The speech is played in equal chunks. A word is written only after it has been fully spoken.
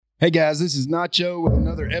Hey guys, this is Nacho with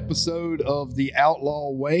another episode of The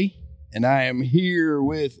Outlaw Way, and I am here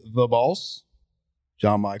with the boss,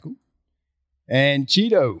 John Michael, and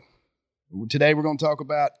Cheeto. Today we're going to talk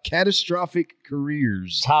about catastrophic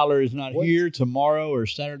careers. Tyler is not here tomorrow or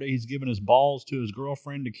Saturday. He's giving his balls to his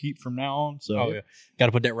girlfriend to keep from now on. So, got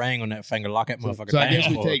to put that ring on that finger, lock that motherfucker So down. I guess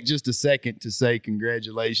we take just a second to say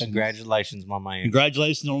congratulations. Congratulations, my man.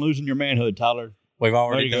 Congratulations on losing your manhood, Tyler. We've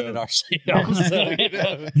already done it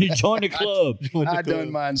ourselves. You joined the club. I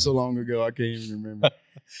done mine so long ago I can't even remember.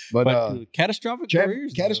 But catastrophic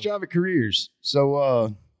careers. Catastrophic careers.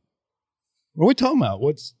 So what are we talking about?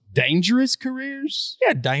 What's dangerous careers?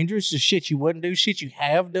 Yeah, dangerous. Just shit you wouldn't do, shit you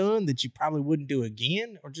have done that you probably wouldn't do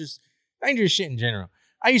again, or just dangerous shit in general.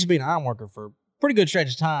 I used to be an iron worker for a pretty good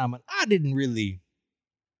stretch of time, and I wasn't really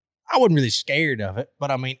scared of it.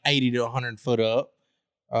 But I mean, 80 to 100 foot up.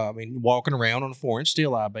 Walking around on a 4-inch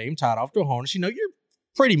steel I-beam tied off to a harness, you're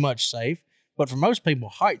pretty much safe. But for most people,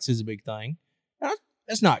 heights is a big thing.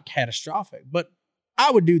 That's not catastrophic, but I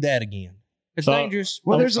would do that again. It's dangerous.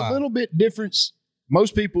 Well, there's a little bit difference.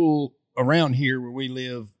 Most people around here where we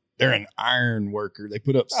live, they're an iron worker. They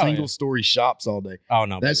put up single-story shops all day. Oh,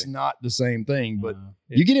 no, that's not the same thing. But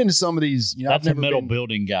you get into some of these, that's a metal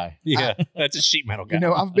building guy. Yeah, that's a sheet metal guy.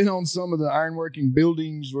 I've been on some of the ironworking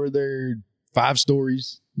buildings where they're 5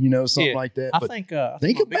 stories. Something like that. But think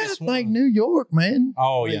about like New York, man.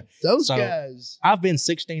 Oh, like those guys. I've been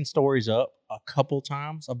 16 stories up a couple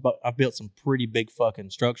times. I've built some pretty big fucking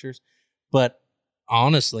structures. But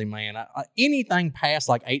honestly, man, anything past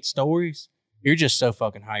like 8 stories, you're just so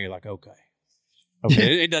fucking high. You're like, okay,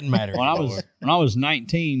 it doesn't matter. When I was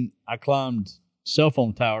 19, I climbed cell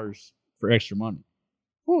phone towers for extra money.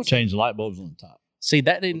 Changed the light bulbs on the top. See,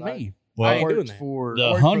 that didn't me. Well, I worked for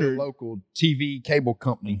the local TV cable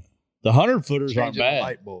company. The 100-footers aren't bad.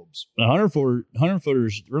 Light bulbs. The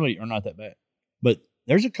 100-footers really are not that bad. But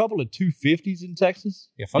there's a couple of 250s in Texas,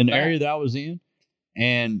 in the area that I was in,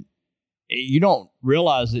 and you don't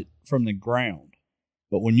realize it from the ground.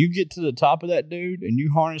 But when you get to the top of that dude and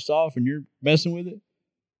you harness off and you're messing with it,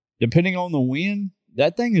 depending on the wind,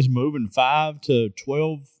 that thing is moving 5 to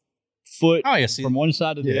 12 foot from one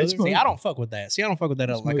side to the other. See, I don't fuck with that. I don't fuck with that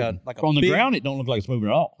like on the ground. It don't look like it's moving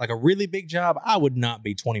at all. Like a really big job, I would not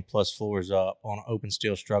be 20 plus floors up on an open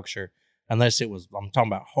steel structure unless it was. I'm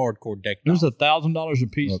talking about hardcore deck. It was $1,000 a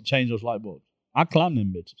piece to change those light bulbs. I climbed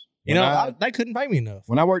them bitches. They couldn't pay me enough.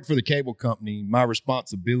 When I worked for the cable company, my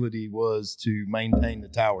responsibility was to maintain the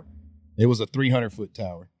tower. It was a 300-foot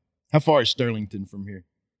tower. How far is Sterlington from here?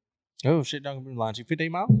 Oh shit! Don't be lying.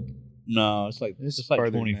 15 miles. No, it's like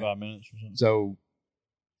 25 minutes or something. So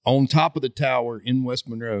on top of the tower in West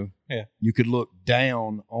Monroe, you could look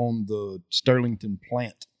down on the Sterlington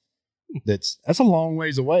plant. That's a long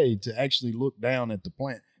ways away to actually look down at the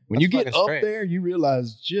plant. When you get up there, you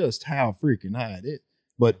realize just how freaking high it is.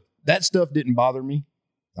 But that stuff didn't bother me.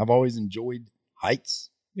 I've always enjoyed heights.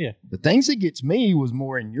 Yeah. The things that gets me was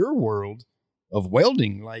more in your world of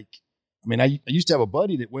welding. I used to have a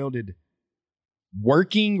buddy that welded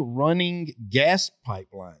running gas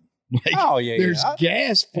pipeline. There's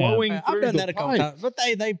gas flowing through I've done that a couple times, but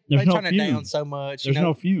they turn it down so much. There's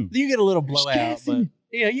no fume. You get a little blowout, but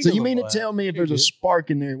you mean to tell me if there's a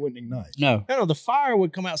spark in there, it wouldn't ignite? No, the fire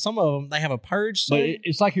would come out. Some of them they have a purge, but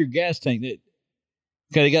it's like your gas tank.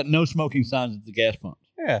 They got no smoking signs at the gas pumps.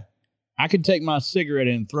 Yeah, I could take my cigarette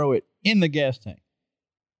and throw it in the gas tank.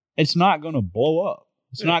 It's not going to blow up.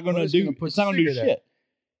 It's not going to do. It's not going to do shit.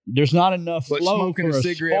 There's not enough flow smoking for a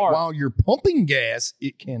cigarette spark. While you're pumping gas,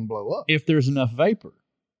 it can blow up. If there's enough vapor.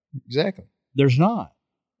 Exactly. There's not.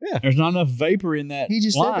 Yeah. There's not enough vapor in that He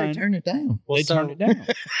just line. said they turn it down. They turn it down.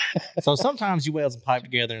 So sometimes you weld some pipe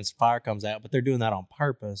together and some fire comes out, but they're doing that on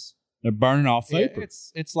purpose. They're burning off vapor.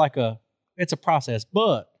 It's like a process,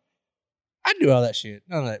 but I do all that shit.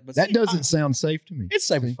 None of that. But that doesn't sound safe to me. It's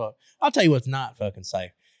safe as fuck. I'll tell you what's not fucking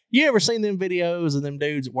safe. You ever seen them videos of them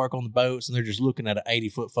dudes that work on the boats and they're just looking at an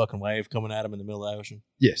 80-foot fucking wave coming at them in the middle of the ocean?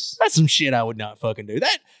 Yes. That's some shit I would not fucking do.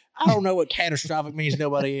 That I don't know what catastrophic means to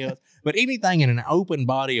nobody else, but anything in an open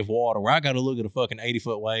body of water where I got to look at a fucking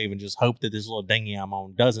 80-foot wave and just hope that this little dinghy I'm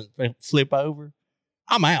on doesn't flip over,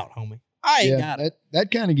 I'm out, homie. I ain't got it.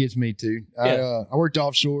 That kind of gets me too. Yeah. I worked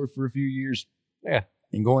offshore for a few years. Yeah.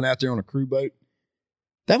 And going out there on a crew boat,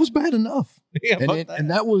 that was bad enough. Yeah.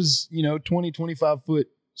 And that was, 20, 25 foot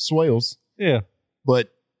swales. Yeah. But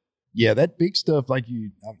yeah, that big stuff,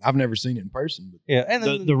 I've never seen it in person. But yeah.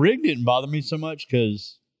 And the rig didn't bother me so much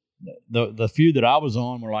because the few that I was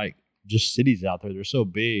on were like just cities out there. They're so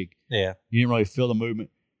big. Yeah. You didn't really feel the movement.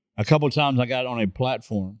 A couple of times I got on a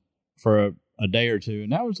platform for a day or two,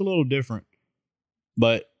 and that was a little different.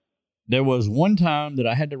 But there was one time that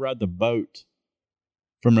I had to ride the boat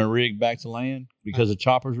from the rig back to land because the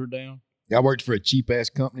choppers were down. I worked for a cheap-ass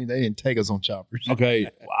company. They didn't take us on choppers. Okay.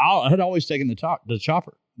 I had always taken the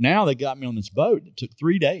chopper. Now they got me on this boat. It took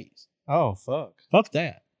 3 days. Oh, fuck. Fuck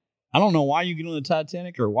that. I don't know why you get on the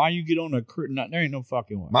Titanic or why you get on a cruise. There ain't no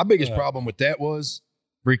fucking way. My biggest problem with that was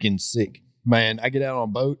freaking sick. Man, I get out on a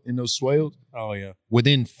boat in those swells. Oh, yeah.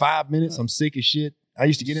 Within 5 minutes, I'm sick as shit. I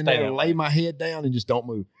used to get in there and lay my head down and just don't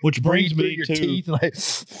move. Which brings me your to teeth. Like,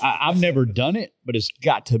 I've never done it, but it's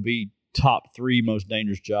got to be top 3 most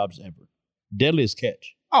dangerous jobs ever. Deadliest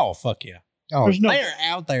catch. Oh, fuck yeah. Oh, they're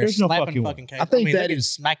out there slapping fucking cats. I think that is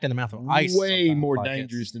smacked in the mouth with ice. Way more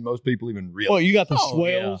dangerous than most people even realize. Well, you got the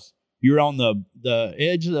swells. Yeah. You're on the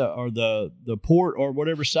edge of the port or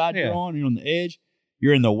whatever side you're on. You're on the edge.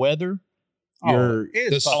 You're in the weather.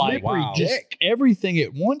 The slippery deck. Everything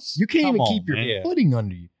at once. You can't even keep your footing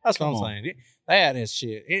under you. That's what I'm saying. That is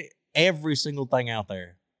shit. Every single thing out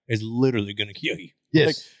there is literally going to kill you.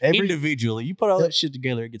 Yes. Like, individually. You put all that shit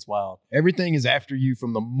together, it gets wild. Everything is after you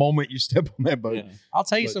from the moment you step on that boat. Yeah. I'll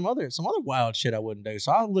tell you some other wild shit I wouldn't do.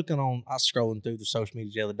 So I was scrolling through the social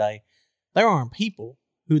media the other day. There are people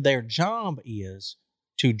who their job is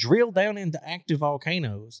to drill down into active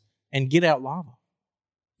volcanoes and get out lava.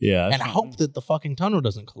 Yeah. And I hope that the fucking tunnel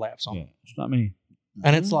doesn't collapse on them. It's not me.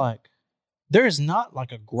 And it's like, there is not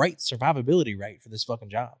like a great survivability rate for this fucking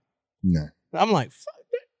job. No. I'm like, fuck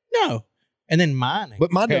that. No. And then mining.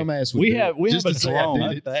 But my dumb ass would we have a drone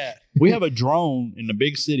like that. We have a drone in the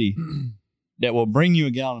big city that will bring you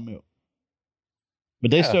a gallon of milk.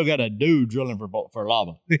 But they still got a dude drilling for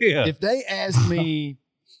lava. Yeah. If they asked me,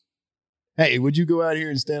 hey, would you go out here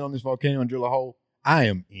and stand on this volcano and drill a hole? I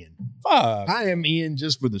am in. Fuck. I am in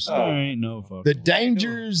just for the stuff. There ain't no fuck. The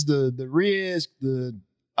dangers, the risk,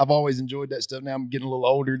 I've always enjoyed that stuff. Now I'm getting a little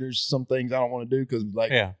older. There's some things I don't want to do because,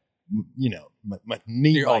 like, you know, my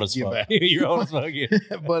knee You're old as fuck. out. You're old as fuck. Yeah.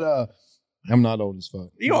 But I'm not old as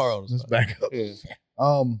fuck. You are old as Let's fuck. back up. Yeah.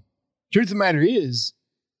 Truth of the matter is,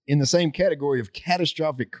 in the same category of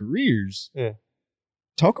catastrophic careers,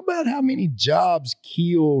 talk about how many jobs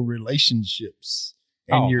kill relationships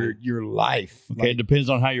and your life. Okay, it depends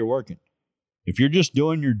on how you're working. If you're just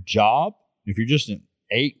doing your job, if you're just an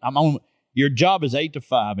 8, your job is 8 to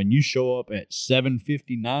 5, and you show up at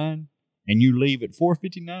 7:59 and you leave at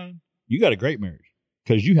 4:59, you got a great marriage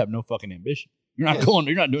because you have no fucking ambition. You're not going.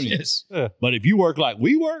 You're not doing it. Yes. But if you work like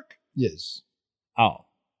we work, Yes. No,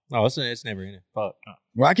 it's never in it. Fuck.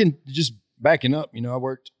 Well, I can just backing up. You know, I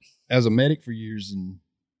worked as a medic for years, and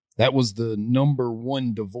that was the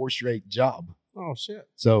 #1 divorce rate job. Oh shit.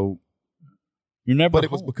 So you're never. But home.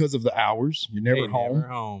 it was because of the hours. You're never home. Never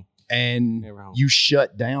home. And Never home. you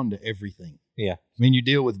shut down to everything. Yeah. I mean, you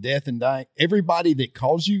deal with death and dying. Everybody that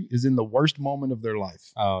calls you is in the worst moment of their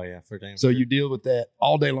life. Oh yeah, for damn. So sure. you deal with that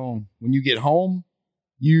all day long. When you get home,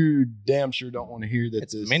 you damn sure don't want to hear that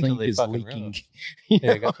the sink is leaking.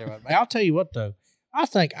 Yeah, I got that right. I'll tell you what though. I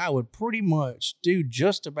think I would pretty much do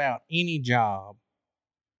just about any job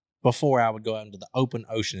before I would go out into the open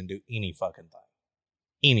ocean and do any fucking thing.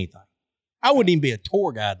 Anything. I wouldn't even be a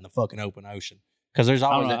tour guide in the fucking open ocean because there's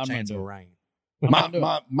always that chance of rain.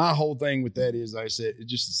 My whole thing with that is, like I said,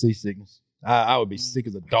 it's just the seasickness. I would be sick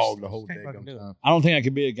as a dog the whole day. I don't think I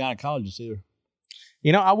could be a gynecologist either.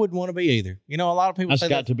 You know, I wouldn't want to be either. You know, a lot of people That's say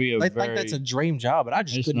got to be they think that's a dream job, but I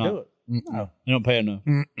just couldn't do it. No. They don't pay enough.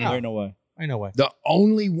 There ain't no way. Ain't no way. The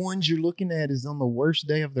only ones you're looking at is on the worst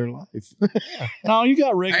day of their life. No, you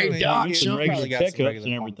got regular, Hey, doc, regular checkups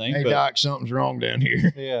and everything. Hey, doc, something's wrong down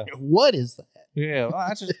here. Yeah. What is that? Yeah.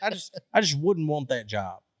 Well, I just wouldn't want that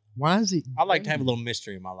job. Why is it? I like to have a little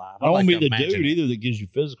mystery in my life. I don't want to be the imagine dude it. either that gives you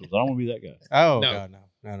physicals. I don't want to be that guy. Oh, No. God, no.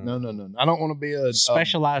 No. I don't want to be a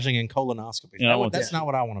Specializing in colonoscopy. Yeah, That's not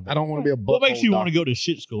what I want to be. I don't want to be a. What makes you want to doctor. go to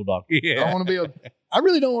shit school, doctor? I don't want to be a. I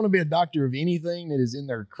really don't want to be a doctor of anything that is in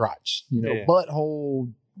their crotch. You know,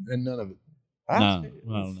 butthole and none of it. No, I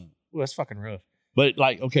don't know. Ooh, that's fucking rough. But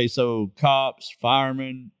like, okay, so cops,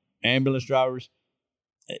 firemen, ambulance drivers.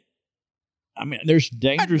 I mean, there's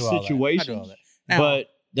dangerous situations, but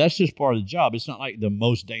that's just part of the job. It's not like the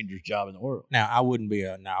most dangerous job in the world. Now, I wouldn't be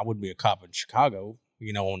a cop in Chicago,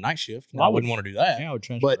 you know, on night shift. I wouldn't want to do that. Yeah, I would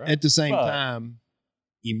transfer. But at the same time,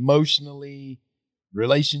 emotionally,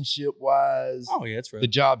 relationship wise, it's rough. the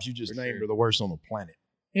jobs you just named are the worst on the planet.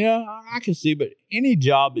 Yeah, I can see, but any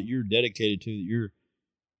job that you're dedicated to,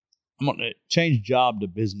 I'm going to change job to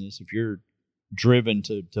business. If you're driven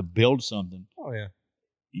to build something,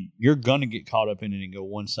 you're going to get caught up in it and go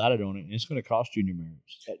one-sided on it, and it's going to cost you in your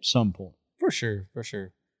marriage at some point. For sure.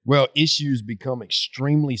 Well, issues become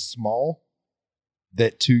extremely small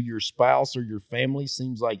that to your spouse or your family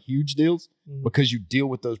seems like huge deals because you deal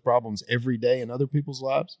with those problems every day in other people's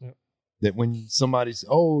lives. Yep. That when somebody's,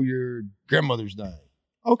 oh, your grandmother's dying.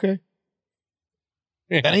 Okay.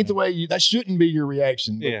 Yeah. That ain't the way that shouldn't be your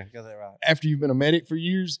reaction. Yeah, got that right. After you've been a medic for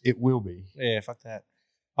years, it will be. Yeah, fuck that.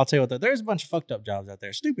 I'll tell you what, though, there's a bunch of fucked up jobs out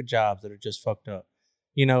there, stupid jobs that are just fucked up.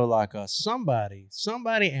 You know, like somebody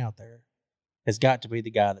out there has got to be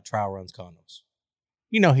the guy that trial runs condoms.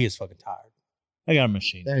 You know he is fucking tired. I got a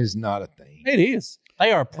machine. That is not a thing. It is.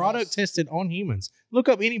 They are product tested on humans. Look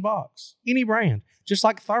up any box, any brand, just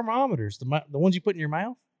like thermometers, the ones you put in your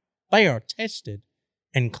mouth. They are tested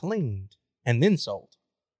and cleaned and then sold.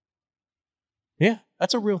 Yeah,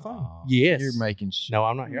 that's a real thing. Yes. You're making shit. No,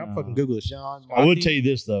 I'm not here. I'm fucking Google this. John, I would tell you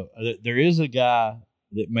this, though. There is a guy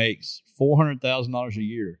that makes $400,000 a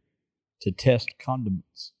year to test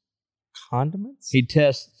condiments. Condiments?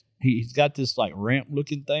 He's got this like ramp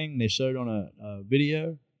looking thing they showed on a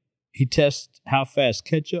video. He tests how fast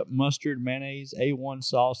ketchup, mustard, mayonnaise, A1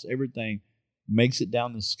 sauce, everything makes it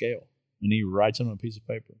down the scale. And he writes it on a piece of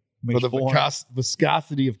paper. For the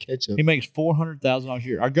viscosity of ketchup. He makes $400,000 a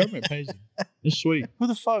year. Our government pays him. It's sweet. Who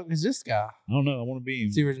the fuck is this guy? I don't know. I want to be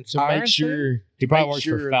him. To make sure he probably works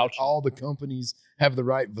for Fauci. All the companies have the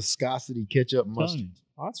right viscosity ketchup mustard.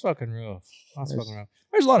 Oh, that's fucking rough. That's fucking rough.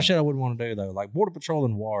 There's a lot of shit I wouldn't want to do though, like Border Patrol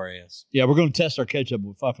and Juarez. Yeah, we're going to test our ketchup.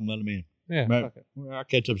 We'll fucking let them in. Yeah, fuck it. Our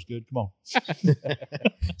ketchup's good. Come on.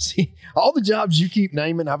 See, all the jobs you keep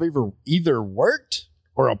naming, I've either worked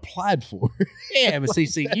or applied for. Yeah, but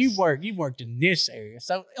see, you've worked in this area,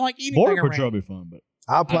 so like anything Border around. Patrol be fun, but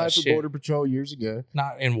I applied for Border Patrol years ago.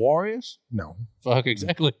 Not in Juarez. No, fuck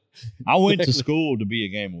exactly. I went to school to be a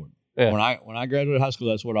game warden. Yeah. When I graduated high school,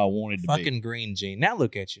 that's what I wanted to be. Fucking green gene. Now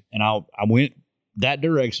look at you. And I went that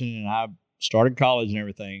direction, and I started college and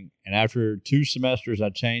everything. And after 2 semesters, I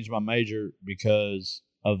changed my major because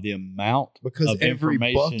of the amount of every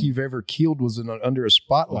information. buck you've ever killed was under a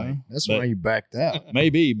spotlight. That's why you backed out.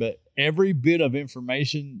 Maybe, but every bit of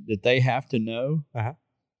information that they have to know,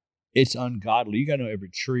 it's ungodly. You got to know every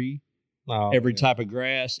tree, every type of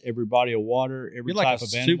grass, every body of water, every type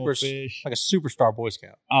of animal, fish. Like a superstar Boy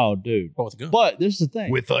Scout. Oh, dude. But with a gun. But this is the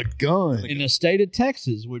thing. With a gun. In the state of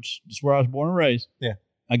Texas, which is where I was born and raised, yeah,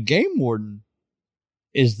 a game warden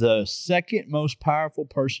is the second most powerful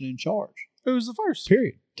person in charge. Who's the first?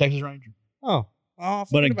 Period. Texas Ranger. Oh,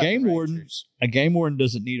 but a game warden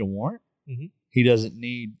doesn't need a warrant. Mm-hmm. He doesn't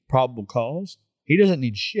need probable cause. He doesn't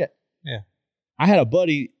need shit. Yeah. I had a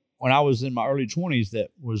buddy when I was in my early 20s that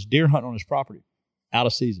was deer hunting on his property out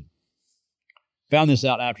of season. Found this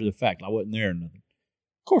out after the fact. I wasn't there or nothing.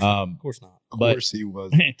 Of course not. Of course not. Of course he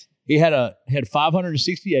wasn't. He had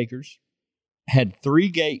 560 acres, had 3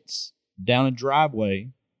 gates down a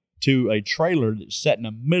driveway to a trailer that sat in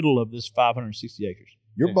the middle of this 560 acres.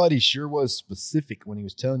 Your buddy sure was specific when he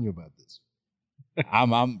was telling you about this.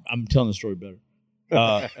 I'm telling the story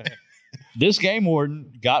better. This game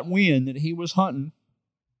warden got wind that he was hunting.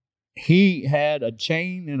 He had a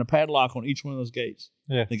chain and a padlock on each one of those gates.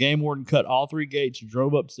 Yeah. The game warden cut all 3 gates,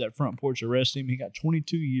 drove up to that front porch, arrested him. He got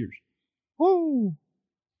 22 years. Woo!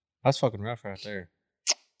 That's fucking rough right there.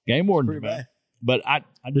 Game warden, man. But I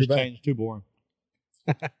just changed. Too boring.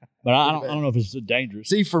 But I don't know if it's dangerous.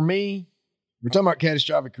 See, for me, we're talking about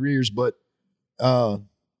catastrophic careers, but I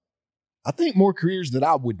think more careers that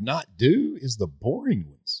I would not do is the boring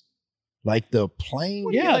ones. Like the plain.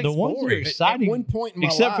 Yeah, the ones that are exciting. At one point in my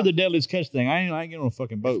except life, for the deadliest catch thing. I ain't getting on a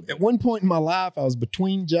fucking boat. At one point in my life, I was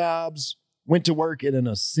between jobs, went to work at an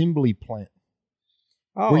assembly plant.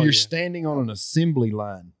 Where you're standing on an assembly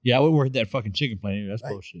line. Yeah, I would work at that fucking chicken plant. That's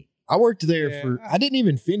bullshit. I worked there I didn't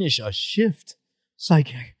even finish a shift. It's like,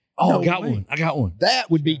 I got one.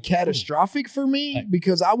 That would be catastrophic for me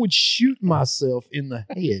because I would shoot myself in the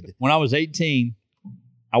head. When I was 18,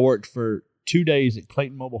 I worked for 2 days at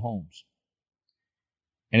Clayton Mobile Homes.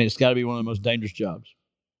 And it's got to be one of the most dangerous jobs.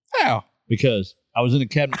 How? Because I was in the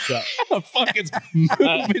cabinet shop. The fuck is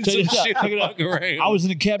moving some shit around? I was in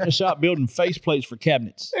the cabinet shop building face plates for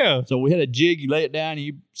cabinets. Yeah. So we had a jig. You lay it down and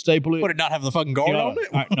you staple it. Would it not have the fucking guard on it?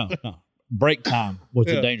 Right, no. Break time was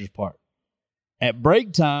the dangerous part. At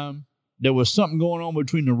break time, there was something going on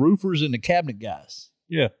between the roofers and the cabinet guys.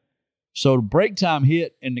 Yeah. So the break time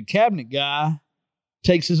hit and the cabinet guy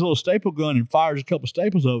takes his little staple gun and fires a couple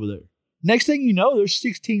staples over there. Next thing you know, there's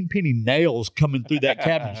 16 penny nails coming through that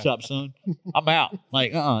cabinet shop, son. I'm out.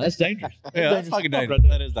 Like, that's dangerous. Yeah, that's fucking dangerous.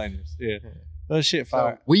 That is dangerous. Yeah. That shit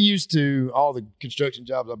fire. So we used to, all the construction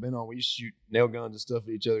jobs I've been on, we used to shoot nail guns and stuff at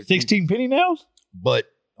each other. 16 penny nails? But,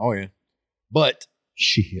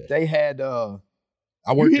 shit. They had,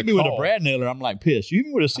 I worked you hit me with a brad nailer, I'm like pissed. You hit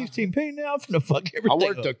me with a 16 penny nail, I'm finna fuck everything I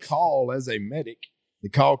worked a call as a medic. The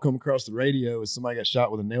call come across the radio as somebody got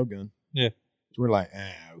shot with a nail gun. Yeah. So we're like,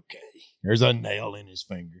 okay, there's a nail in his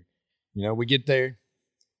finger. You know, we get there.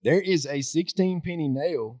 There is a 16 penny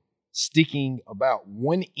nail sticking about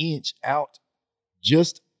 1 inch out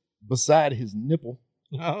just beside his nipple.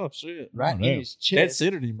 Oh, shit. Right in his chest. That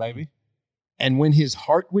centered him, baby. And when his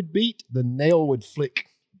heart would beat, the nail would flick.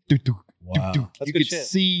 Wow. You could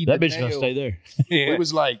see that bitch gonna stay there. Yeah. It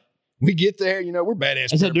was like, we get there, you know, we're badass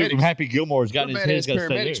That's paramedics. that dude from Happy Gilmore's got his head's got to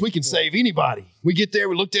stay there. We can save anybody. We get there,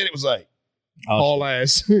 we looked at it, it was like, haul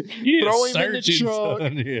ass. Throw him in the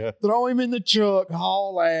truck. Throw him in the truck,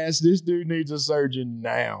 haul ass. This dude needs a surgeon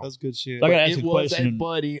now. That's good shit. So I gotta ask it a was question. a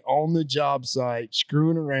buddy on the job site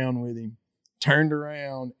screwing around with him, turned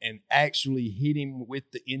around and actually hit him with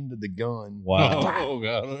the end of the gun. Wow. Oh,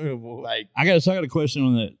 God. Like, I got a question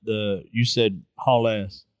on the you said haul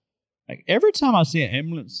ass. Like every time I see an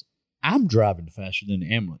ambulance, I'm driving faster than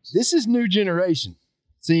the ambulance. this is new generation.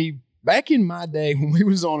 See, back in my day when we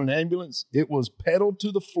was on an ambulance, it was pedal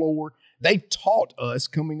to the floor. They taught us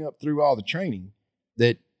coming up through all the training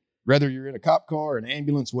that whether you're in a cop car, an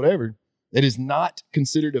ambulance, whatever, it is not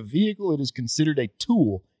considered a vehicle. It is considered a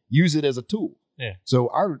tool. Use it as a tool. Yeah.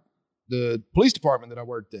 So the police department that I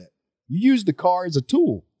worked at, you use the car as a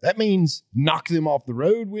tool. That means knock them off the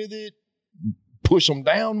road with it, push them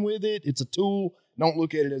down with it. It's a tool. Don't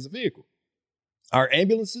look at it as a vehicle. Our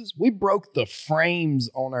ambulances, we broke the frames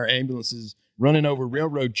on our ambulances running over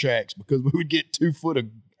railroad tracks because we would get 2 foot of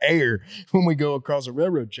air when we go across a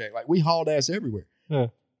railroad track. Like, we hauled ass everywhere. Yeah.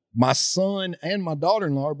 My son and my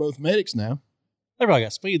daughter-in-law are both medics now. They probably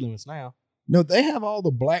got speed limits now. No, they have all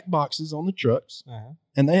the black boxes on the trucks,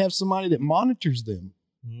 and they have somebody that monitors them.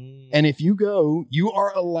 And if you go, you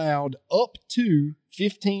are allowed up to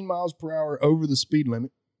 15 miles per hour over the speed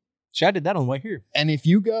limit. See, I did that on the way here. And if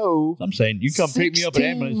you go, I'm saying you come pick me up at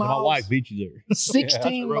ambulance, and my wife beat you there.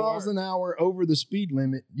 16 miles an hour over the speed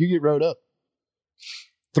limit, you get rode up.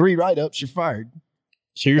 3 write-ups, you're fired.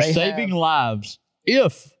 So you're saving lives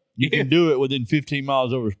if you can do it within 15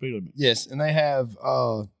 miles over speed limit. Yes, and they have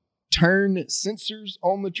turn sensors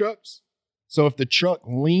on the trucks. So if the truck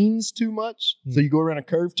leans too much, so you go around a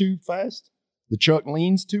curve too fast, the truck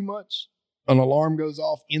leans too much, an alarm goes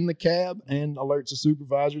off in the cab and alerts a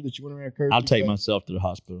supervisor that you went around a curve. I'll take myself to the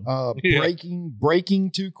hospital.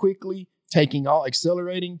 Braking too quickly,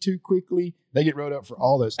 accelerating too quickly. They get rode up for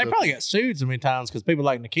all that stuff. They probably got sued so many times because people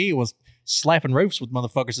like Nakia was slapping roofs with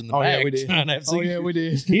motherfuckers in the back. Yeah, we did. We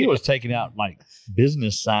did. He was taking out like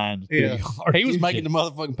business signs. Yeah. He was making the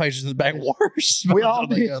motherfucking patients in the back worse. We all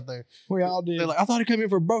did. Out there. We all did. They're like, I thought he came in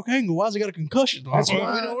for a broke ankle. Why's he got a concussion? That's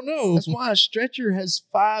why we don't know. That's why a stretcher has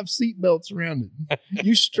 5 seat belts around it.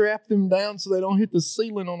 You strap them down so they don't hit the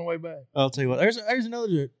ceiling on the way back. I'll tell you what. There's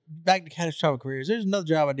another, back to Catastrophic Careers. There's another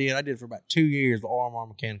job I did. I did it for about 2 years with RMR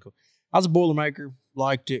Mechanical. I was a boilermaker.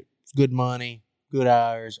 Liked it. Good money. Good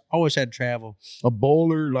hours. Always had to travel. A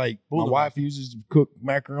boiler like my wife uses to cook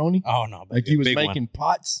macaroni. Oh no, like he was making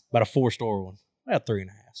pots. About a 4-store one. About 3.5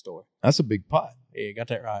 store. That's a big pot. Yeah, got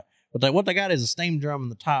that right. But what they got is a steam drum on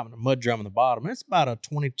the top and a mud drum on the bottom. It's about a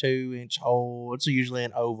 22-inch hole. It's usually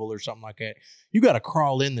an oval or something like that. You got to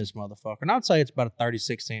crawl in this motherfucker. And I'd say it's about a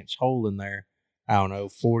 36-inch hole in there. I don't know,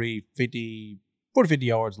 40, 50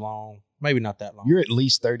 yards long. Maybe not that long. You're at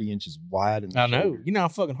least 30 inches wide. I know. You know how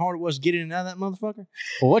fucking hard it was to get in and out of that motherfucker?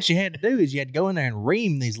 Well, what you had to do is you had to go in there and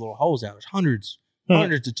ream these little holes out. There's hundreds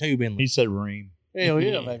of tube inlets. He said ream. Hell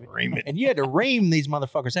yeah, baby. Ream it. And you had to ream these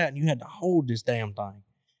motherfuckers out, and you had to hold this damn thing.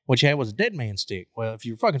 What you had was a dead man stick. Well, if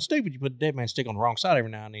you're fucking stupid, you put a dead man stick on the wrong side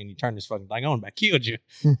every now and then, you turn this fucking thing on, and that killed you.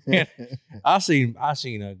 I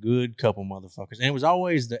seen a good couple motherfuckers. And it was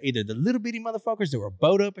always either the little bitty motherfuckers that were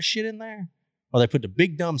bowed up as shit in there, or they put the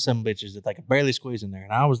big dumb some bitches that they could barely squeeze in there.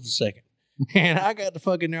 And I was the second. And I got the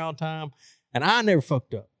fuck in there all the time. And I never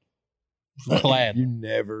fucked up. Glad.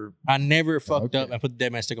 I never fucked up and put the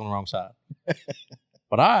dead man stick on the wrong side.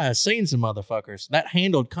 But I have seen some motherfuckers. That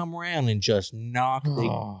handle would come around and just knock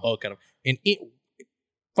the fuck out of them. And it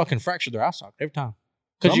fucking fractured their eye socket every time.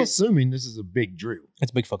 I'm assuming this is a big drill.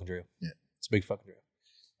 It's a big fucking drill. Yeah. It's a big fucking drill.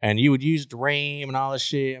 And you would use the ream and all this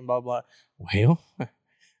shit and blah, blah. Well,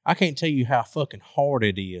 I can't tell you how fucking hard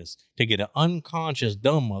it is to get an unconscious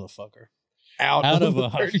dumb motherfucker out of a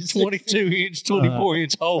 22-inch,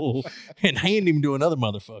 24-inch hole and hand him to another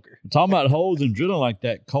motherfucker. Talking about holes and drilling like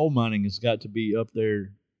that, coal mining has got to be up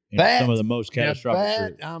there in some of the most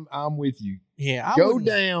catastrophic. I'm with you. Yeah, go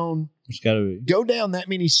down. It's got to be. Go down that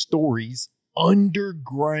many stories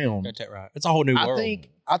underground. Got that right. It's a whole new world.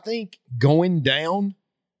 I think going down,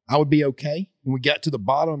 I would be okay. and we got to the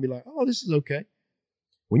bottom and be like, oh, this is okay.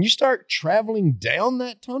 When you start traveling down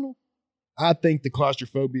that tunnel, I think the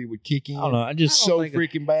claustrophobia would kick in. I don't know. I just so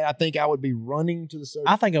freaking bad. I think I would be running to the surface.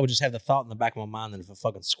 I think I would just have the thought in the back of my mind that if a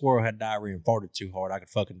fucking squirrel had diarrhea and farted too hard, I could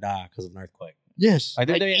fucking die because of an earthquake. Yes. Like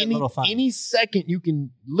any second you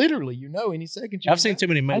can, literally, any second you I've seen too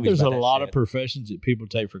many movies. There's a lot of professions that people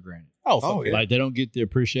take for granted. Oh, yeah. Like they don't get the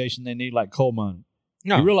appreciation they need, like coal mining.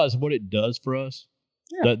 No. You realize what it does for us?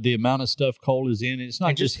 Yeah. The amount of stuff coal is in. It's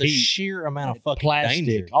not just the heat, sheer amount of fucking plastic,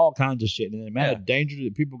 danger. all kinds of shit. And the amount of danger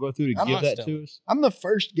that people go through to give that to us. I'm the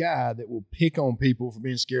first guy that will pick on people for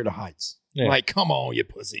being scared of heights. Yeah. Like, come on, you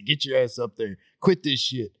pussy. Get your ass up there. Quit this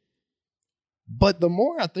shit. But the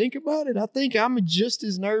more I think about it, I think I'm just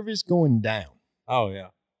as nervous going down. Oh, yeah.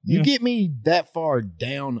 You get me that far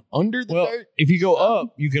down under the dirt. If you go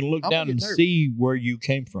up, you can look down and see where you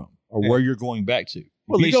came from or where you're going back to.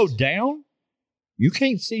 If you go down, you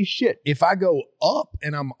can't see shit. If I go up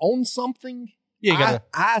and I'm on something,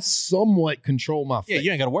 I somewhat control my fate. Yeah,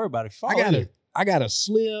 you ain't got to worry about it. I got to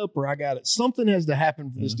slip or something has to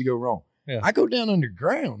happen for this to go wrong. Yeah. I go down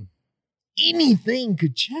underground, anything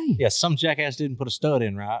could change. Yeah, some jackass didn't put a stud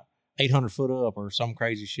in right, 800 foot up or some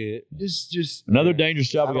crazy shit. Just another dangerous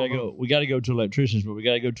job. We got to go to electricians, but we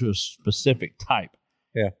got to go to a specific type.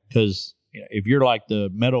 Yeah, because if you're like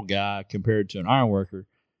the metal guy compared to an iron worker,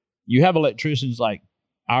 you have electricians like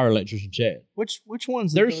our electrician Chad. Which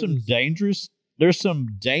ones? There's some danger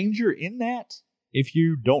in that if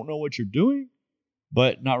you don't know what you're doing,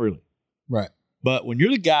 but not really. Right. But when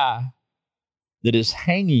you're the guy that is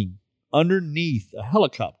hanging underneath a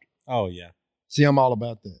helicopter. Oh yeah. See, I'm all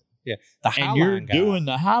about that. Yeah. And you're doing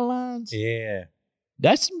the high lines. Yeah.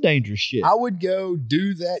 That's some dangerous shit. I would go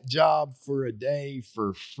do that job for a day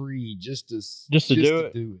for free just to do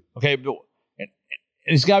it. Okay, but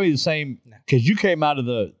it's got to be the same because you came out of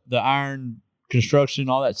the iron construction,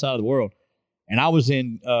 all that side of the world. And I was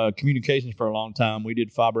in communications for a long time. We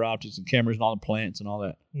did fiber optics and cameras and all the plants and all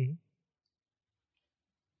that. Mm-hmm.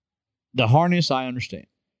 The harness, I understand.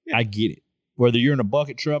 Yeah. I get it. Whether you're in a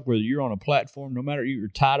bucket truck, whether you're on a platform, no matter you're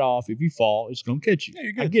tied off, if you fall, it's going to catch you. Yeah,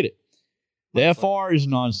 you're good. I get it. The FR is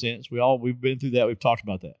nonsense. We've been through that. We've talked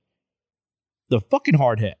about that. The fucking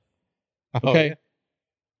hard hat. Okay.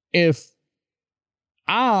 If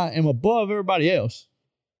I am above everybody else,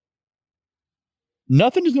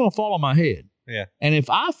 nothing is going to fall on my head. Yeah. And if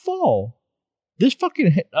I fall, this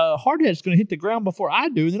fucking hard hat's going to hit the ground before I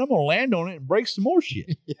do, and then I'm going to land on it and break some more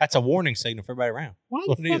shit. That's a warning signal for everybody around. Why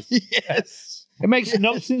That's what it is. Yes. It makes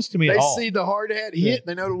no sense to me at all. They see the hard hat hit,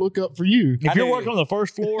 they know to look up for you. If you're working on the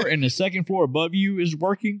first floor and the second floor above you is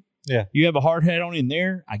working, you have a hard hat on in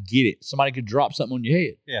there, I get it. Somebody could drop something on your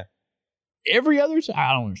head. Yeah. Every other,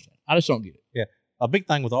 I don't understand. I just don't get it. Yeah. A big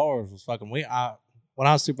thing with ours was fucking, when I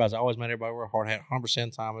was supervisor, I always made everybody wear a hard hat 100%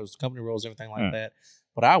 of the time. It was company rules, everything like that.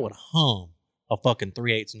 But I would hum a fucking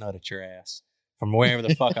 3/8 nut at your ass from wherever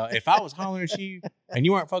the fuck if I was hollering at you and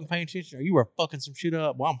you weren't fucking paying attention or you were fucking some shit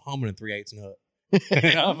up, well, I'm humming a 3/8 nut.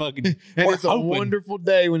 And it's a wonderful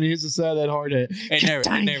day when he hits the side of that hard hat.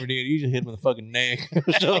 It never did. You just hit him in the fucking neck.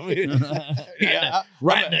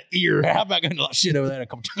 Right in the ear. How about getting a lot of shit over there a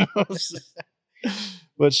couple times?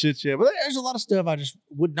 But shit, yeah. But there's a lot of stuff I just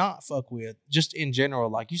would not fuck with, just in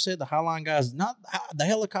general. Like you said, the Highline guys, not the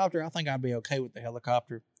helicopter. I think I'd be okay with the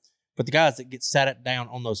helicopter. But the guys that get sat down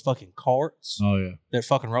on those fucking carts. Oh, yeah. That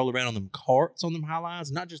fucking roll around on them carts on them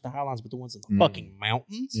Highlines. Not just the Highlines, but the ones in the fucking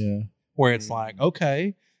mountains. Yeah. Where it's like,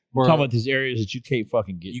 okay. We're talking about these areas that you can't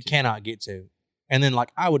fucking get to. You cannot get to. And then,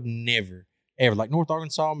 like, I would never, ever, like North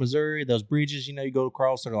Arkansas, Missouri, those bridges, you go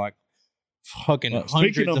across, they're like fucking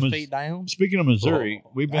hundreds of feet down. Speaking of Missouri,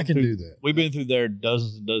 we've been through there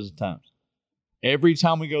dozens and dozens of times. Every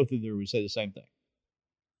time we go through there, we say the same thing.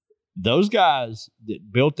 Those guys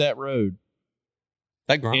that built that road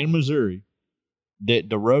in Missouri, that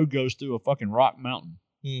the road goes through a fucking rock mountain.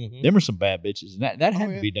 Mm-hmm. Them are some bad bitches, and that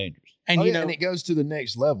had to be dangerous. And and it goes to the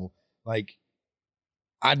next level. Like,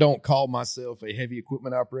 I don't call myself a heavy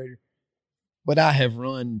equipment operator, but I have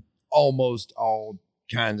run almost all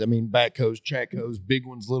kinds. I mean, backhoes, track hoes, big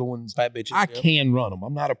ones, little ones. Bad bitches. I can run them.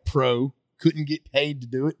 I'm not a pro. Couldn't get paid to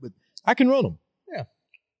do it, but I can run them. Yeah.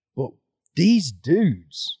 But these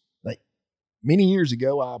dudes, like, many years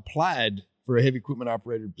ago, I applied for a heavy equipment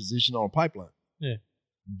operator position on a pipeline. Yeah.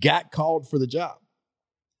 Got called for the job.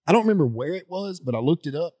 I don't remember where it was, but I looked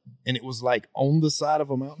it up, and it was like on the side of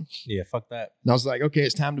a mountain. Yeah, fuck that. And I was like, okay,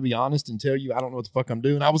 it's time to be honest and tell you I don't know what the fuck I'm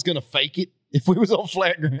doing. I was going to fake it if we was on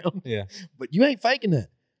flat ground. Yeah. But you ain't faking that.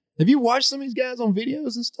 Have you watched some of these guys on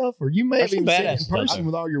videos and stuff? Or you may have even seen it in person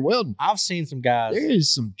with all your welding. I've seen some guys. There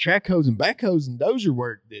is some track hose and backhoes and dozer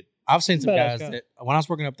work that I've seen some guys that when I was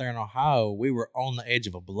working up there in Ohio, we were on the edge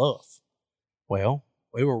of a bluff. Well,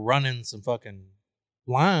 we were running some fucking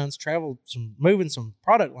lines, moving some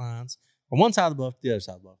product lines from one side of the bluff to the other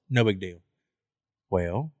side of the bluff. No big deal.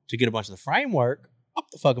 Well, to get a bunch of the framework up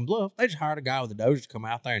the fucking bluff, they just hired a guy with a dozer to come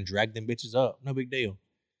out there and drag them bitches up. No big deal.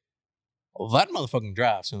 Well, that motherfucking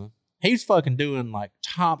drive, son. He's fucking doing like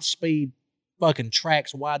top speed fucking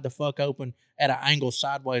tracks wide the fuck open at an angle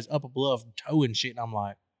sideways up a bluff, towing shit. And I'm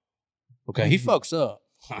like, okay, he fucks up.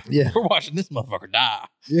 Yeah. We're watching this motherfucker die.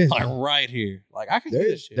 Yeah. Like right here. Like I can do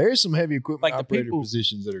this shit. There's some heavy equipment Like operator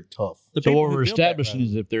positions that are tough. So what we're establishing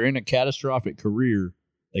is if they're in a catastrophic career,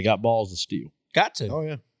 they got balls of steel. Got to. Oh,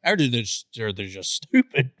 yeah. Or they're just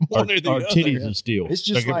stupid. Or titties of steel. It's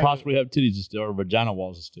just they could possibly have titties of steel or vagina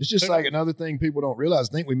walls of steel. It's just like another thing people don't realize.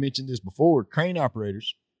 I think we mentioned this before. Crane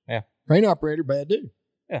operators. Yeah. Crane operator, bad dude.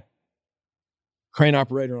 Yeah. Crane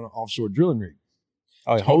operator on an offshore drilling rig.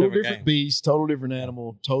 Oh, total different beast, total different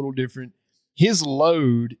animal, total different. His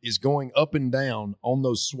load is going up and down on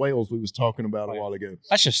those swales we was talking about a while ago.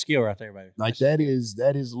 That's just skill right there, baby. Like that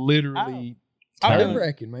is literally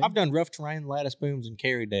nerve-wracking, man. I've done rough terrain, lattice booms, and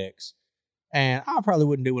carry decks. And I probably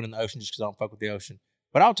wouldn't do it in the ocean just because I don't fuck with the ocean.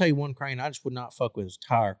 But I'll tell you one crane I just would not fuck with is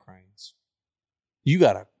tire cranes. You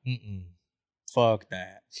gotta, fuck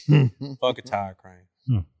that. Fuck a tire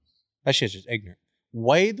crane. That shit's just ignorant.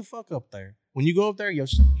 Way the fuck up there. When you go up there, you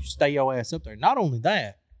stay your ass up there. Not only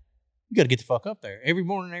that, you got to get the fuck up there. Every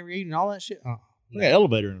morning, every evening, all that shit. They got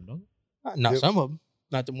elevator in them, don't they? Not some of them.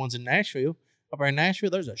 Not the ones in Nashville. Up there in Nashville,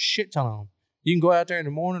 there's a shit ton of them. You can go out there in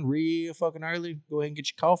the morning real fucking early, go ahead and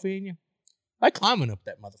get your coffee in you. They climbing up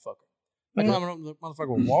that motherfucker. They climbing up the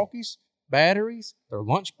motherfucker with walkies, batteries, their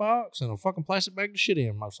lunchbox, and a fucking plastic bag to shit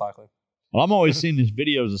in, most likely. Well, I'm always seeing these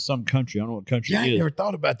videos of some country. I don't know what country it is. I never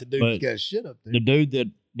thought about the dude who's got shit up there. The dude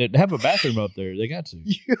that have a bathroom up there, they got to.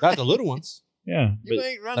 Not the little ones. Yeah.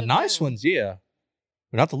 The nice ones, yeah.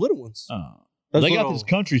 But not the little ones. They got this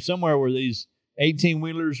country somewhere where these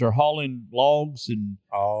 18-wheelers are hauling logs and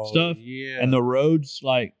stuff. Yeah. And the road's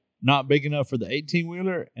like not big enough for the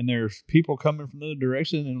 18-wheeler. And there's people coming from the other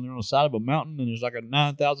direction and they're on the side of a mountain and there's like a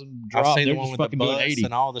 9,000 drop. I've seen they're the one just with fucking the doing bus 80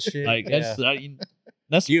 and all the shit. Like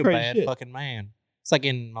that's you a crazy bad shit. fucking man. It's like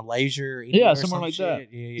in Malaysia or somewhere like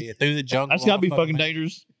shit. that. Yeah. Through the jungle. That's got to be fucking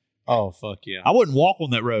dangerous. Oh, fuck yeah. I wouldn't walk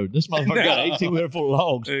on that road. This motherfucker got an 18-wheeler full of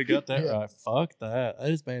logs. Dude, got that right. Fuck that. That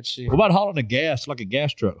is bad shit. What about hauling a gas, like a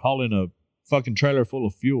gas truck, hauling a fucking trailer full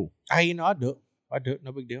of fuel? Hey, I'd do it.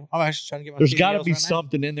 No big deal. I'm actually trying to get my There's got to be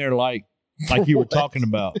something in there like you were talking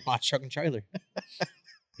about. My truck and trailer.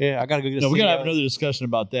 Yeah, I got to go get a we got to have another discussion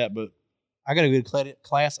about that, but I got to go get a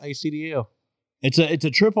Class A CDL. It's a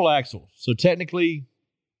triple axle. So technically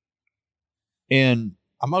in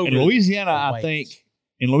Louisiana, I think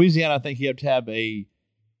you have to have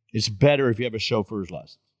it's better if you have a chauffeur's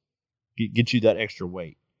license. Get you that extra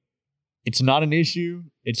weight. It's not an issue.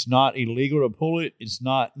 It's not illegal to pull it. It's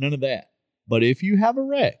not none of that. But if you have a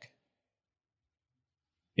wreck,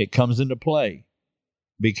 it comes into play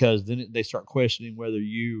because then they start questioning whether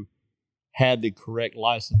you had the correct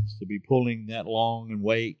license to be pulling that long and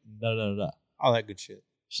weight and all that good shit.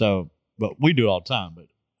 So, but we do it all the time. But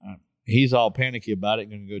he's all panicky about it.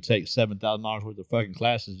 Going to go take $7,000 worth of fucking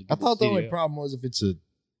classes. I thought the only problem was if it's a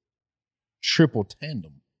triple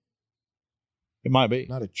tandem. It might be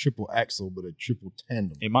not a triple axle, but a triple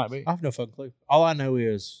tandem. It might be. I have no fucking clue. All I know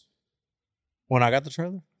is when I got the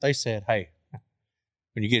trailer, they said, "Hey,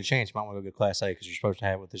 when you get a chance, you might want to go get Class A because you're supposed to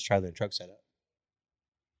have it with this trailer and truck setup."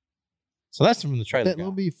 So that's from the trailer. That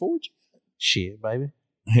little B4? Shit, baby.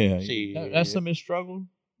 Yeah, that's some struggle.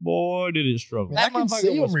 Boy, did it struggle. I can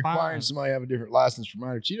see them requiring somebody to have a different license for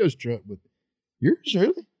mine or Cheeto's truck, but yours,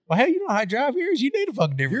 really? Well, hell, you know how to drive yours. You need a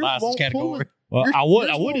fucking different license category. Well, I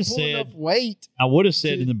would have said weight. I would have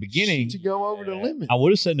said in the beginning to go over the limit. I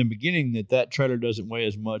would have said in the beginning that trailer doesn't weigh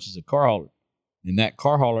as much as a car hauler, and that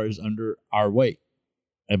car hauler is under our weight,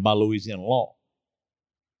 and by Louisiana law.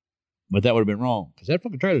 But that would have been wrong because that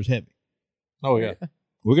fucking trailer is heavy. Oh yeah,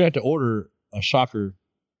 we're gonna have to order a shocker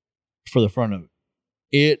for the front of it.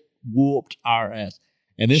 It whooped our ass.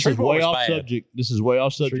 And this is way off subject. This is way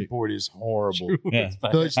off subject. Shreveport is horrible. Yeah.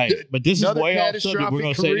 But this is way off subject. We're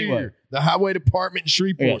going to say anyway. The highway department in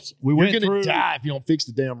Shreveport. Yes. You're going to die if you don't fix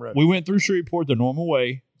the damn road. We went through Shreveport the normal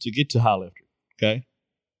way to get to High Lifter. Okay.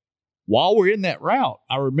 While we're in that route,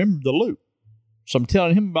 I remember the loop. So I'm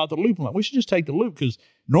telling him about the loop. I'm like, we should just take the loop because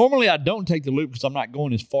normally I don't take the loop because I'm not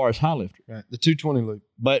going as far as High Lifter. Right. The 220 loop.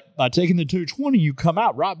 But by taking the 220, you come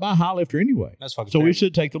out right by High Lifter anyway. That's fucking So we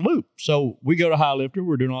should take the loop. So we go to High Lifter.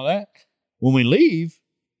 We're doing all that. When we leave,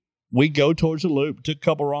 we go towards the loop. Took a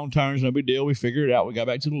couple wrong turns, no big deal. We figured it out. We got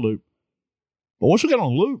back to the loop. But once we got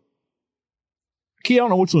on the loop, I don't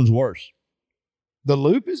know which one's worse. The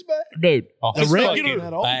loop is bad, dude.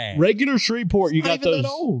 The regular Shreveport, you got those.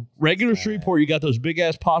 Regular Shreveport, you got those big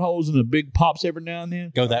ass potholes and the big pops every now and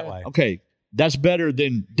then. Go that way. Okay, that's better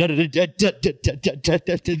than all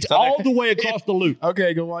the way across the loop.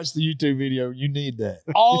 Okay, go watch the YouTube video. You need that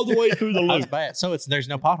all the way through the loop. That's bad. So there's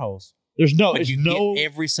no potholes. There's no. But you get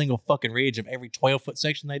every single fucking ridge of every 12-foot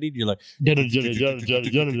section they did. You're like, me and John, you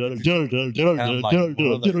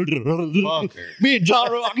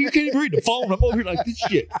can't even read the phone. I'm over here like this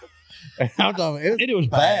shit. It was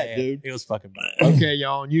bad, dude. It was fucking bad. Okay,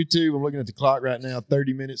 y'all, on YouTube, I'm looking at the clock right now,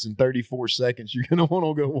 30 minutes and 34 seconds. You're going to want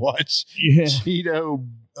to go watch Cheeto.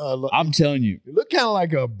 I'm telling you. It looked kind of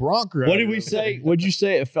like a bronc rider. What did we say? What'd you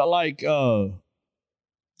say? It felt like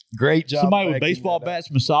great job. Somebody with baseball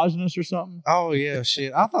bats massaging us or something? Oh, yeah,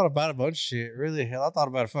 shit. I thought about a bunch of shit. Really, hell, I thought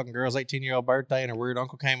about a fucking girl's 18-year-old birthday and her weird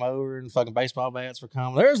uncle came over and fucking baseball bats were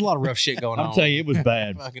coming. There was a lot of rough shit going on. I'm telling you, it was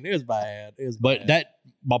bad. Fucking, it was bad. But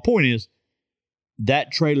my point is,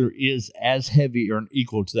 that trailer is as heavy or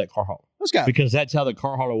equal to that car hauler. Because that's how the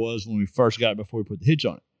car hauler was when we first got it before we put the hitch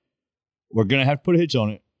on it. We're going to have to put a hitch on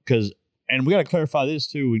it and we got to clarify this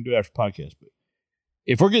too. We can do it after the podcast. But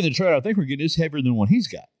if we're getting the trailer, I think we're getting this heavier than the one he's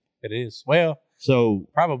got. It is. Well, so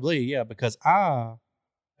probably, yeah, because I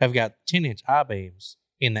have got 10-inch I-beams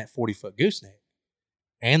in that 40-foot gooseneck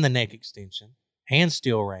and the neck extension and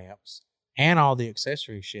steel ramps and all the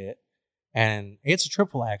accessory shit. And it's a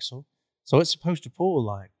triple axle. So it's supposed to pull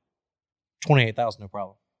like 28,000, no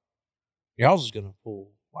problem. Y'all's is going to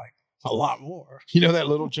pull like a lot more. You know that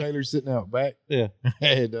little trailer sitting out back? Yeah.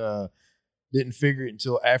 I didn't figure it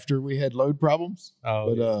until after we had load problems.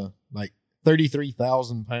 Oh, but like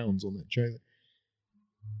 33,000 pounds on that trailer.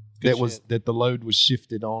 That the load was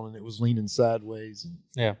shifted on and it was leaning sideways.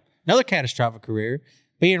 Yeah. Another catastrophic career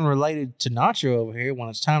being related to Nacho over here when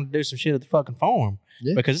it's time to do some shit at the fucking farm.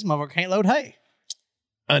 Yeah. Because this motherfucker can't load hay.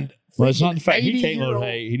 And it's not the fact he can't load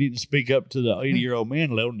hay. He didn't speak up to the 80-year-old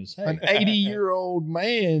man loading his hay. An 80-year-old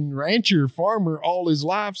man, rancher, farmer, all his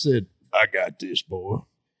life said, I got this, boy.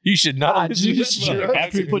 You should not.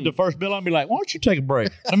 After he put the first bill on, be like, why don't you take a break?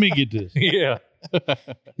 Let me get this. Yeah.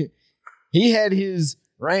 He had his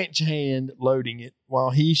ranch hand loading it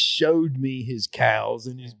while he showed me his cows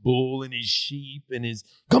and his bull and his sheep and his,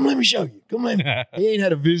 come let me show you. Come let me. He ain't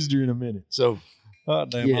had a visitor in a minute. So, oh,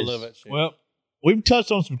 damn, yes. I love that shit. Well, we've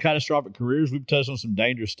touched on some catastrophic careers. We've touched on some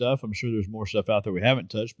dangerous stuff. I'm sure there's more stuff out there we haven't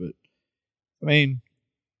touched, but I mean,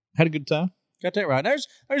 had a good time. Got that right. There's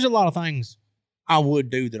a lot of things I would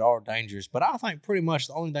do that are dangerous, but I think pretty much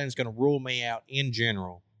the only thing that's going to rule me out in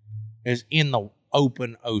general is in the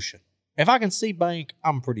open ocean. If I can see bank,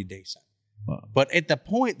 I'm pretty decent. Wow. But at the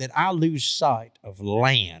point that I lose sight of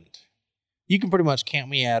land, you can pretty much count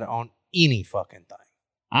me out on any fucking thing.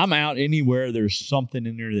 I'm out anywhere there's something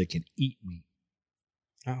in there that can eat me.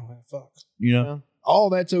 Oh, well, fuck. You know? Yeah. All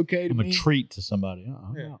that's okay to me. I'm a treat to somebody.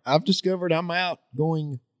 Yeah. I've discovered I'm out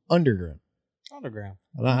going underground. Underground.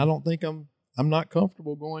 And I don't think I'm not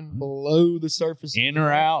comfortable going below the surface. In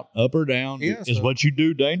or out, up or down. Yeah, is what you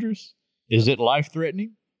do dangerous? Is it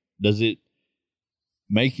life-threatening? Does it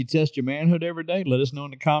make you test your manhood every day? Let us know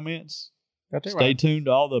in the comments. Stay tuned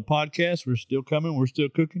to all the podcasts. We're still coming. We're still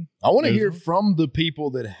cooking. I want to hear from the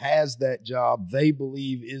people that has that job they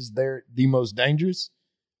believe is the most dangerous.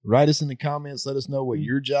 Write us in the comments. Let us know what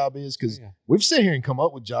your job is, because we've sat here and come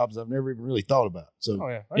up with jobs I've never even really thought about. So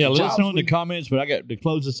let us know in the comments. But I got to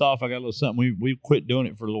close this off. I got a little something. We quit doing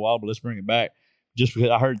it for a little while, but let's bring it back. Just because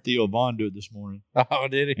I heard Theo Vaughn do it this morning. Oh,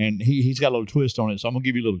 did he? And he's got a little twist on it. So I'm gonna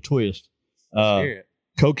give you a little twist.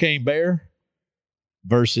 Cocaine Bear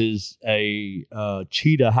versus a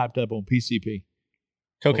cheetah hyped up on PCP.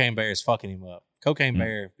 Cocaine Bear is fucking him up. Cocaine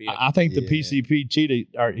Bear. I think the PCP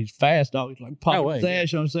cheetah, he's fast, dog. He's like popping his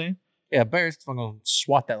ass, you know what I'm saying? Yeah, Bear's going to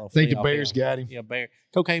swat that little I think the Bear's got him. Yeah, Bear.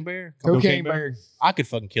 Cocaine Bear. Cocaine Bear. I could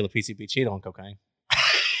fucking kill a PCP cheetah on cocaine.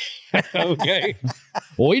 Okay.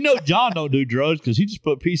 Well, we know John don't do drugs because he just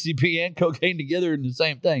put PCP and cocaine together in the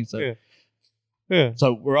same thing. So, yeah.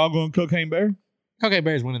 So we're all going Cocaine Bear? Cocaine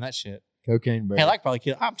Bear's winning that shit. Cocaine Bear. Hell, I could probably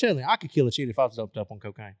kill. I'm telling you, I could kill a cheetah if I was doped up on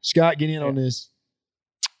cocaine. Scott, get in on this.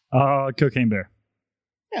 Cocaine Bear.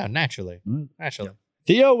 Yeah, naturally. Naturally. Yeah.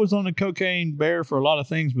 Theo was on the Cocaine Bear for a lot of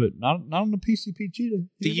things, but not on the PCP cheetah.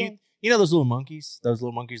 You know those little monkeys? Those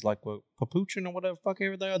little monkeys like Papuchin or whatever the fuck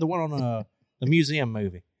ever they are? The one on the museum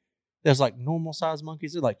movie. There's like normal sized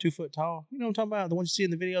monkeys. They're like 2 foot tall. You know what I'm talking about? The ones you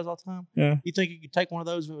see in the videos all the time? Yeah. You think you could take one of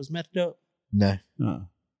those if it was methed up? No.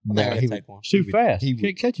 I could take one. It's too fast. He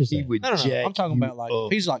can't catch us. He would No. jack I'm talking about like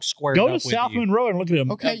if he's like squared Go up to with South you. Monroe and look at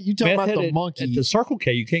him. Okay, you talking about the monkey at the Circle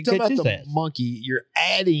K? You can't catch his ass. Monkey, you're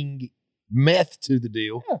adding meth to the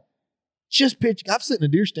deal. Yeah. Just pitch. I've sat in a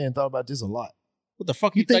deer stand and thought about this a lot. What the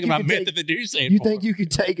fuck are you thinking about meth at the deer stand? You think you could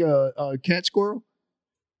take a cat squirrel?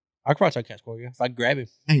 I could probably take a cat squirrel, yeah. If I grab him.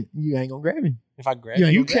 Hey, you ain't gonna grab him. If I grab Yeah,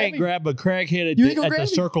 him. You can't grab a crackhead at the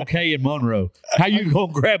Circle K in Monroe. How you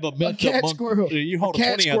gonna grab a meth cat monkey? squirrel? You hold a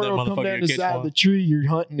cat 20 of that squirrel come motherfucker. down the side of the tree you're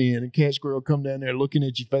hunting in. A cat squirrel come down there looking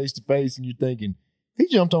at you face to face, and you're thinking, if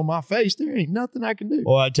he jumped on my face, there ain't nothing I can do.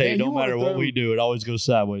 Well, I tell you, Now, no matter what we do, it always goes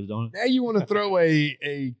sideways, don't it? Now you want to throw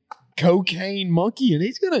a cocaine monkey, and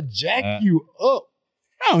he's gonna jack you up.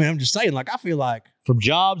 I mean, I'm just saying, like, I feel like From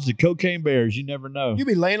jobs to cocaine bears, you never know. You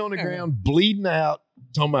be laying on the ground, bleeding out,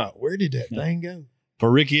 talking about where did that thing go?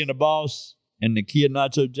 For Ricky and the Boss and the kid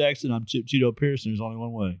Nacho Jackson, I'm Chip Cheeto Pearson. There's only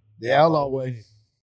one way. The outlaw way.